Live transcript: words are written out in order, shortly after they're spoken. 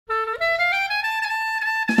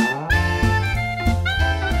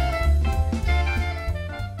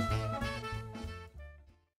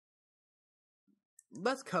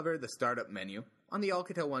let's cover the startup menu on the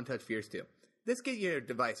ALCATEL OneTouch Fierce 2. This gets your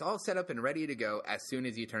device all set up and ready to go as soon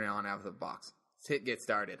as you turn it on out of the box. Let's hit get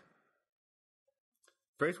started.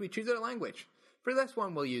 First, we choose our language. For this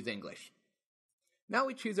one, we'll use English. Now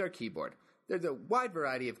we choose our keyboard. There's a wide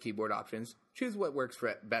variety of keyboard options. Choose what works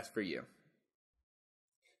best for you.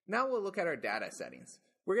 Now we'll look at our data settings.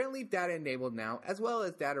 We're going to leave data enabled now, as well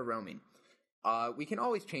as data roaming. We can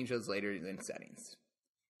always change those later in settings.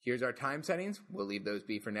 Here's our time settings. We'll leave those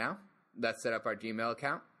be for now. Let's set up our Gmail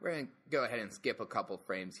account. We're going to go ahead and skip a couple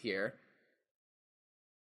frames here.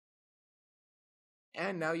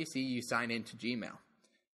 And now you see you sign into Gmail.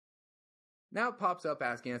 Now it pops up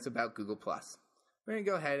asking us about Google+. We're going to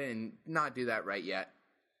go ahead and not do that right yet.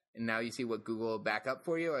 And now you see what Google will back up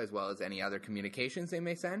for you, as well as any other communications they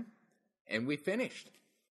may send. And we finished.